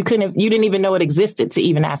for. You didn't even know it existed to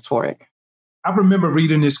even ask for it. I remember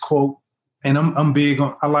reading this quote, and I'm big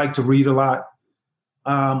on, I like to read a lot.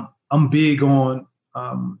 I'm big on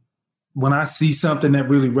when I see something that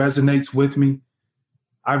really resonates with me,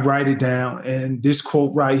 I write it down. And this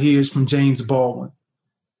quote right here is from James Baldwin.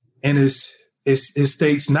 And it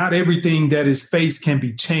states, not everything that is faced can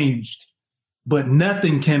be changed, but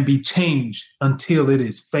nothing can be changed until it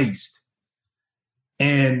is faced.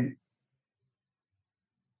 And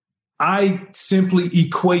I simply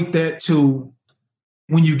equate that to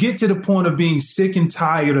when you get to the point of being sick and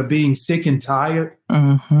tired of being sick and tired,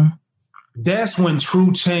 that's when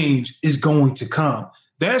true change is going to come.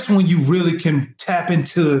 That's when you really can tap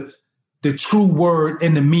into the true word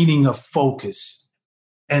and the meaning of focus.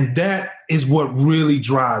 And that is what really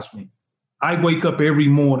drives me. I wake up every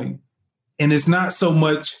morning, and it's not so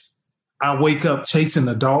much I wake up chasing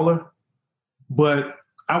a dollar, but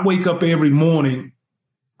I wake up every morning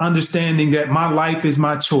understanding that my life is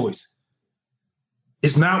my choice.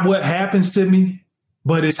 It's not what happens to me,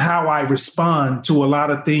 but it's how I respond to a lot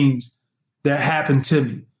of things that happen to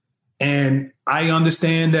me. And I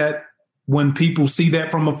understand that when people see that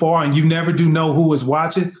from afar, and you never do know who is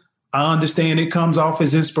watching, I understand it comes off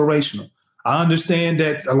as inspirational. I understand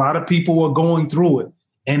that a lot of people are going through it,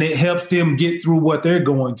 and it helps them get through what they're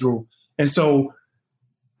going through. And so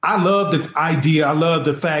I love the idea. I love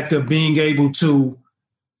the fact of being able to,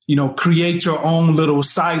 create your own little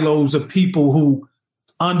silos of people who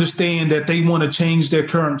understand that they want to change their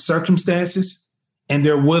current circumstances and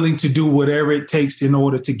they're willing to do whatever it takes in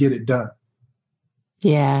order to get it done.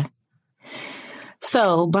 Yeah.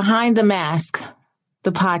 So Behind the Mask,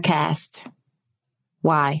 the podcast,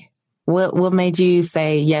 why? What made you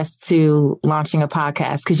say yes to launching a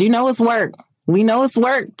podcast? Because it's work. We know it's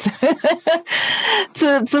work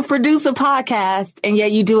to produce a podcast, and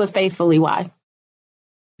yet you do it faithfully. Why?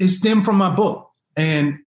 It stemmed from my book.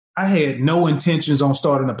 And I had no intentions on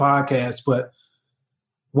starting a podcast, but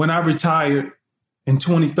when I retired in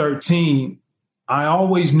 2013, I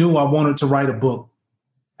always knew I wanted to write a book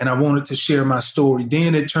and I wanted to share my story.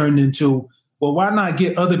 Then it turned into, well, why not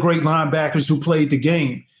get other great linebackers who played the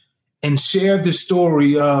game and share the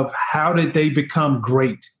story of how did they become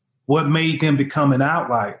great? What made them become an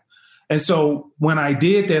outlier? And so when I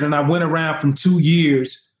did that, and I went around from 2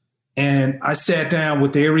 years and I sat down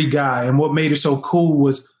with every guy, and what made it so cool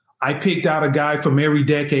was I picked out a guy from every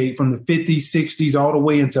decade, from the 50s, 60s, all the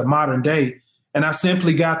way into modern day. And I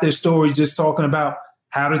simply got their stories just talking about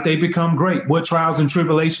how did they become great? What trials and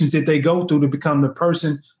tribulations did they go through to become the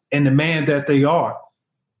person and the man that they are?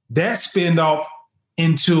 That spinned off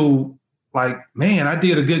into like, man, I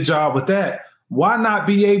did a good job with that. Why not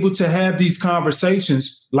be able to have these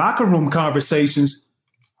conversations, locker room conversations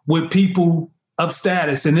with people of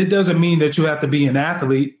status? And it doesn't mean that you have to be an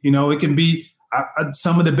athlete. It can be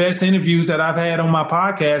some of the best interviews that I've had on my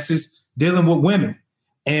podcast is dealing with women.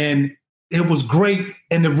 And it was great.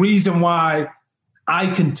 And the reason why I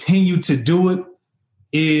continue to do it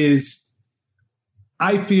is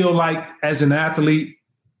I feel like as an athlete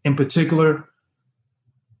in particular,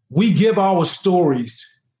 we give our stories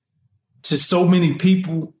to so many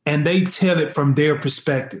people and they tell it from their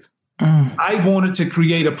perspective. I wanted to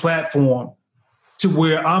create a platform to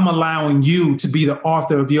where I'm allowing you to be the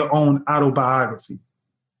author of your own autobiography,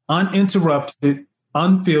 uninterrupted,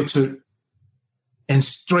 unfiltered, and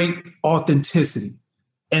straight authenticity.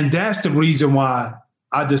 And that's the reason why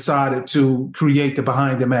I decided to create the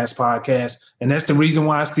Behind the Mask podcast. And that's the reason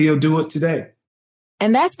why I still do it today.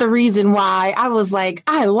 And that's the reason why I was like,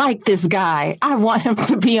 I like this guy. I want him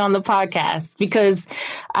to be on the podcast, because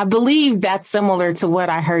I believe that's similar to what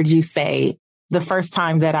I heard you say the first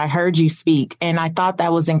time that I heard you speak. And I thought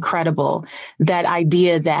that was incredible. That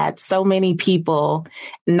idea that so many people,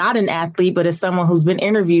 not an athlete, but as someone who's been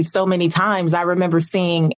interviewed so many times, I remember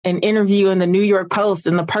seeing an interview in the New York Post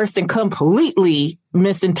and the person completely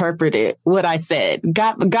misinterpreted what I said,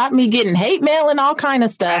 got me getting hate mail and all kind of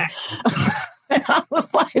stuff. And I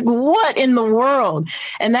was like, what in the world?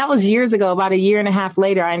 And that was years ago. About a year and a half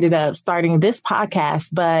later, I ended up starting this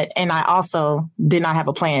podcast. And I also did not have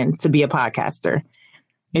a plan to be a podcaster.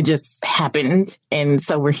 It just happened. And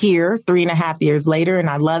so we're here 3.5 years later, and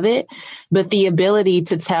I love it. But the ability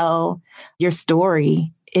to tell your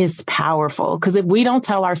story is powerful, because if we don't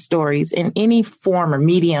tell our stories in any form or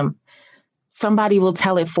medium, somebody will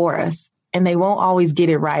tell it for us. And they won't always get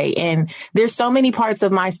it right. And there's so many parts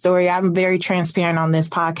of my story. I'm very transparent on this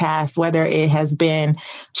podcast, whether it has been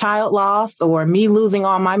child loss or me losing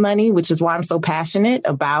all my money, which is why I'm so passionate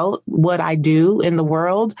about what I do in the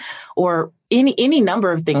world, or any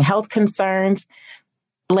number of things, health concerns.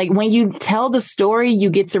 Like when you tell the story, you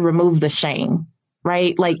get to remove the shame,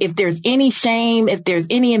 right? Like if there's any shame, if there's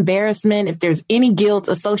any embarrassment, if there's any guilt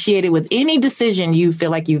associated with any decision you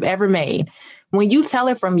feel like you've ever made, when you tell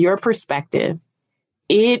it from your perspective,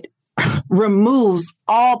 it removes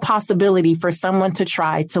all possibility for someone to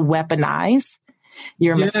try to weaponize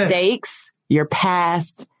your mistakes, your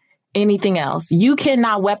past, anything else. You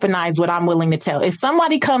cannot weaponize what I'm willing to tell. If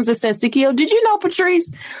somebody comes and says, Takeo, did you know Patrice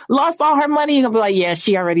lost all her money? You're going to be like, yeah,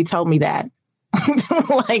 she already told me that.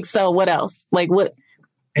 Like, so what else? Like what?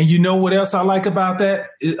 And you know what else I like about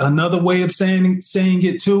that? Another way of saying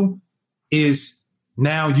it too is,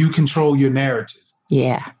 now you control your narrative.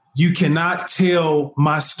 Yeah. You cannot tell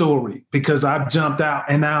my story because I've jumped out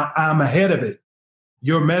and now I'm ahead of it.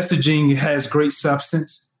 Your messaging has great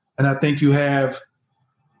substance. And I think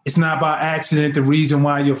it's not by accident the reason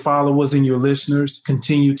why your followers and your listeners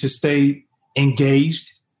continue to stay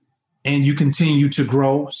engaged and you continue to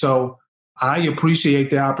grow. So I appreciate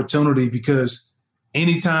the opportunity, because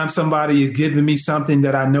anytime somebody is giving me something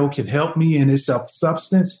that I know can help me and it's of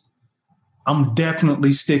substance, I'm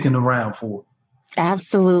definitely sticking around for it.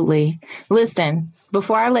 Absolutely. Listen,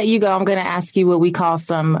 before I let you go, I'm going to ask you what we call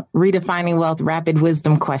some Redefining Wealth rapid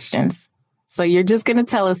wisdom questions. So you're just going to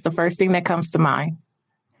tell us the first thing that comes to mind.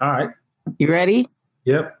 All right. You ready?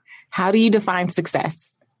 Yep. How do you define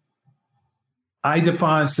success? I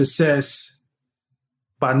define success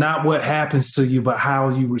by not what happens to you, but how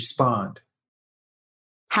you respond.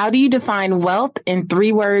 How do you define wealth in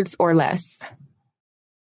 3 words or less?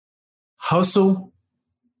 Hustle,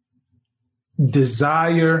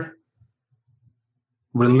 Desire,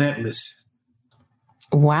 relentless.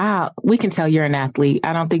 Wow. We can tell you're an athlete.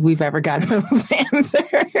 I don't think we've ever gotten those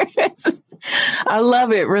answers. I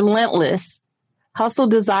love it. Relentless. Hustle,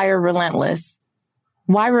 desire, relentless.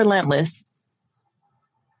 Why relentless?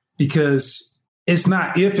 Because it's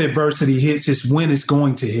not if adversity hits, it's when it's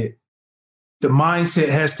going to hit. The mindset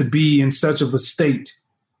has to be in such of a state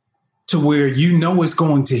to where you know it's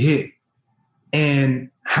going to hit. And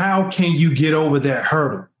how can you get over that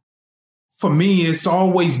hurdle? For me, it's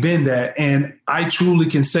always been that. And I truly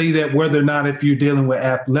can say that whether or not if you're dealing with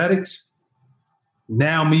athletics,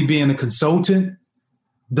 now me being a consultant,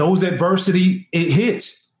 those adversity, it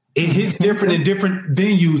hits. It hits different in different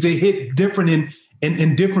venues. It hit different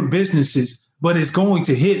in different businesses, but it's going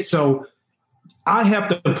to hit. So I have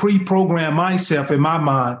to pre-program myself in my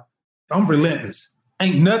mind. I'm relentless.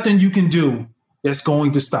 Ain't nothing you can do that's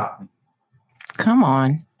going to stop me. Come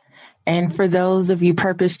on. And for those of you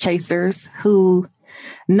purpose chasers who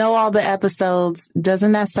know all the episodes,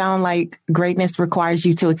 doesn't that sound like greatness requires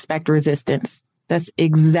you to expect resistance? That's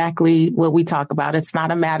exactly what we talk about. It's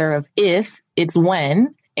not a matter of if, it's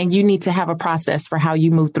when, and you need to have a process for how you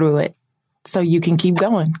move through it so you can keep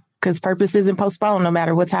going because purpose isn't postponed no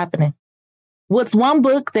matter what's happening. What's one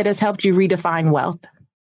book that has helped you redefine wealth?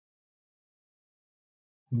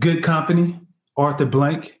 Good Company, Arthur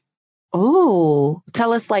Blank. Oh,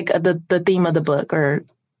 tell us like the theme of the book or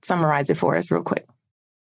summarize it for us real quick.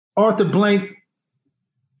 Arthur Blank,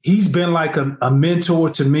 he's been like a mentor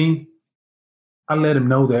to me. I let him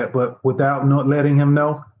know that, but without not letting him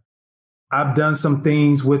know, I've done some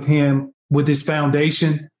things with him with his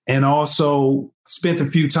foundation and also spent a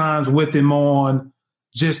few times with him on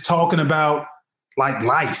just talking about like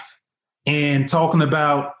life and talking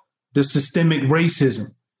about the systemic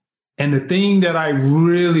racism. And the thing that I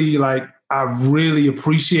really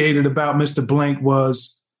appreciated about Mr. Blank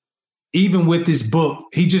was even with this book,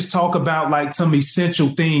 he just talked about like some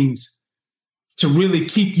essential things to really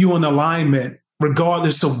keep you in alignment,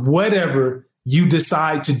 regardless of whatever you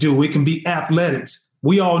decide to do. It can be athletics.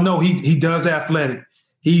 We all know he does athletic.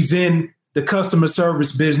 He's in the customer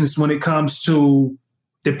service business when it comes to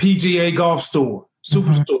the PGA golf store,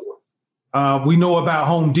 superstore. We know about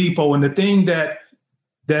Home Depot. And the thing that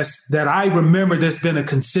I remember that's been a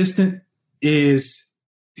consistent is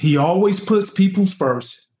he always puts people's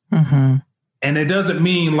first. Mm-hmm. And it doesn't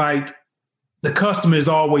mean like the customer is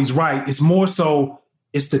always right. It's more so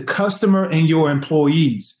it's the customer and your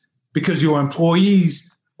employees, because your employees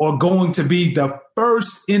are going to be the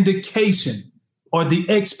first indication or the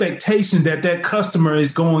expectation that customer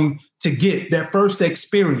is going to get that first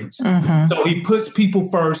experience. Mm-hmm. So he puts people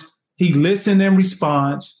first. He listens and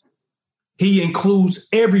responds. He includes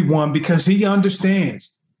everyone because he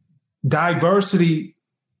understands diversity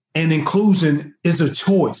and inclusion is a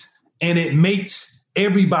choice and it makes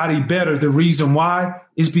everybody better. The reason why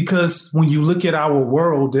is because when you look at our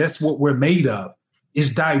world, that's what we're made of. It's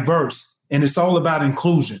diverse and it's all about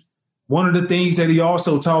inclusion. One of the things that he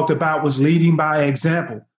also talked about was leading by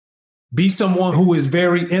example. Be someone who is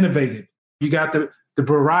very innovative. You got the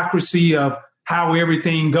bureaucracy of how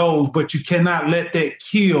everything goes, but you cannot let that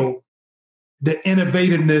kill the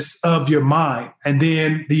innovativeness of your mind. And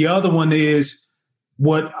then the other one is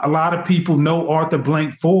what a lot of people know Arthur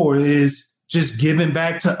Blank for is just giving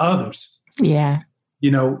back to others. Yeah.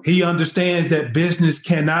 You know, he understands that business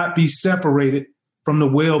cannot be separated from the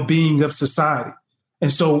well-being of society.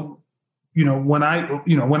 And so, when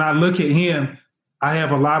I look at him, I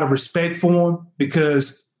have a lot of respect for him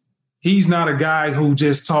because he's not a guy who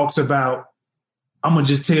just talks about, I'm going to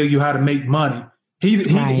just tell you how to make money.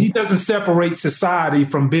 He doesn't separate society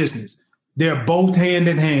from business. They're both hand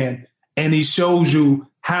in hand, and he shows you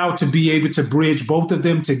how to be able to bridge both of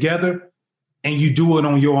them together, and you do it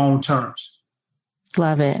on your own terms.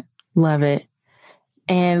 Love it. Love it.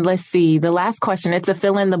 And let's see, the last question, it's a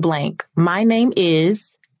fill in the blank. My name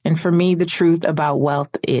is, and for me, the truth about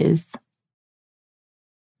wealth is.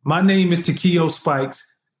 My name is Takeo Spikes,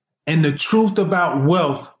 and the truth about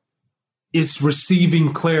wealth is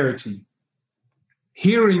receiving clarity.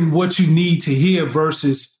 Hearing what you need to hear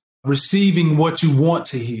versus receiving what you want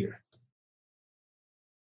to hear.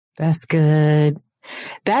 That's good.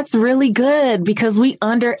 That's really good because we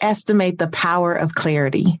underestimate the power of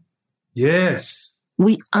clarity. Yes.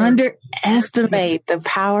 We underestimate the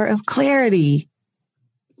power of clarity.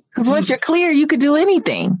 Because once you're clear, you could do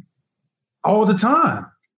anything. All the time.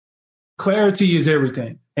 Clarity is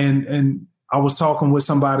everything. And I was talking with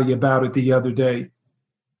somebody about it the other day.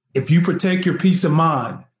 If you protect your peace of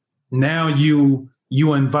mind, now you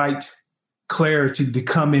invite clarity to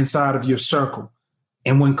come inside of your circle.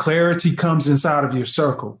 And when clarity comes inside of your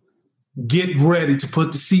circle, get ready to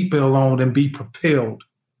put the seatbelt on and be propelled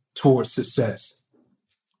towards success.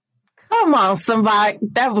 Come on, somebody.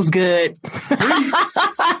 That was good.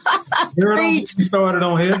 We started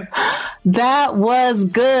on here. That was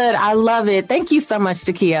good. I love it. Thank you so much,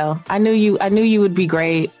 Takeo. I knew you would be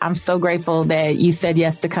great. I'm so grateful that you said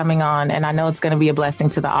yes to coming on, and I know it's going to be a blessing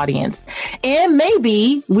to the audience. And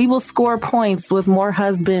maybe we will score points with more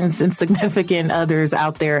husbands and significant others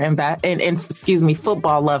out there and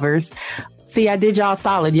football lovers. See, I did y'all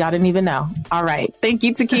solid. Y'all didn't even know. All right. Thank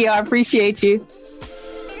you, Takeo. I appreciate you.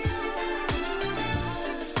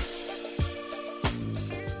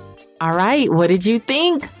 All right. What did you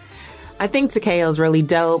think? I think Takeo's really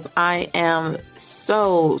dope. I am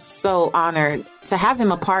so honored to have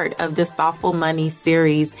him a part of this Thoughtful Money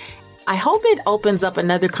series. I hope it opens up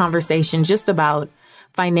another conversation just about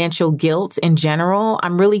financial guilt in general.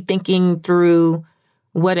 I'm really thinking through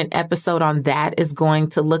what an episode on that is going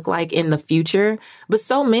to look like in the future. But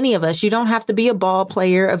so many of us, you don't have to be a ball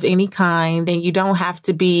player of any kind, and you don't have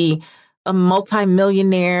to be a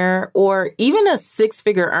multimillionaire or even a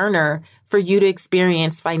six-figure earner for you to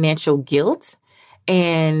experience financial guilt,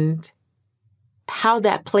 and how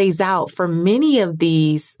that plays out for many of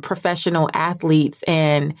these professional athletes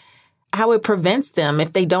and how it prevents them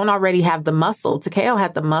if they don't already have the muscle. Takeo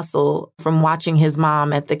had the muscle from watching his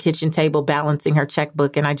mom at the kitchen table balancing her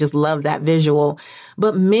checkbook, and I just love that visual.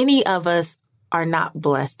 But many of us are not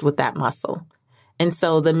blessed with that muscle. And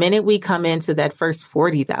so the minute we come into that first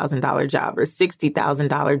 $40,000 job or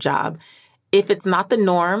 $60,000 job, if it's not the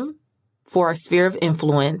norm for our sphere of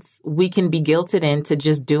influence, we can be guilted into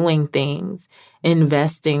just doing things,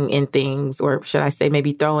 investing in things, or should I say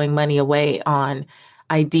maybe throwing money away on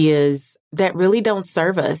ideas that really don't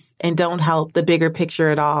serve us and don't help the bigger picture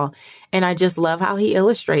at all. And I just love how he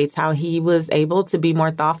illustrates how he was able to be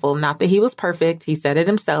more thoughtful. Not that he was perfect. He said it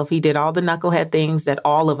himself. He did all the knucklehead things that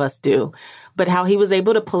all of us do, but how he was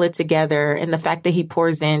able to pull it together, and the fact that he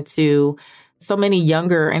pours into so many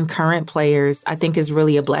younger and current players, I think is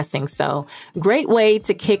really a blessing. So great way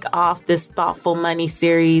to kick off this Thoughtful Money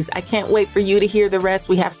series. I can't wait for you to hear the rest.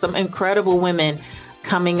 We have some incredible women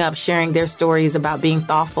coming up, sharing their stories about being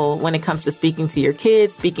thoughtful when it comes to speaking to your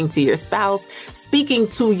kids, speaking to your spouse, speaking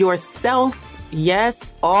to yourself.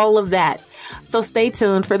 Yes, all of that. So stay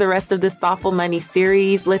tuned for the rest of this Thoughtful Money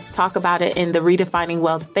series. Let's talk about it in the Redefining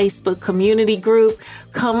Wealth Facebook community group.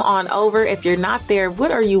 Come on over. If you're not there,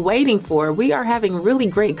 what are you waiting for? We are having really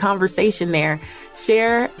great conversation there.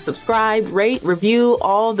 Share, subscribe, rate, review,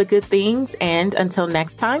 all the good things. And until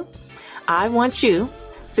next time, I want you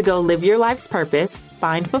to go live your life's purpose,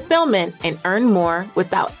 find fulfillment, and earn more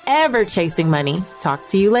without ever chasing money. Talk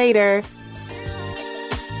to you later.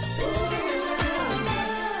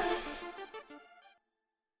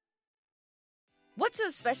 What's so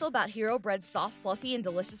special about Hero Bread's soft, fluffy, and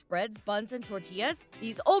delicious breads, buns, and tortillas?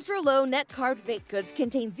 These ultra-low net-carb baked goods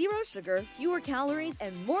contain zero sugar, fewer calories,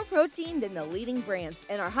 and more protein than the leading brands,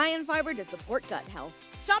 and are high in fiber to support gut health.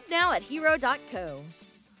 Shop now at hero.co.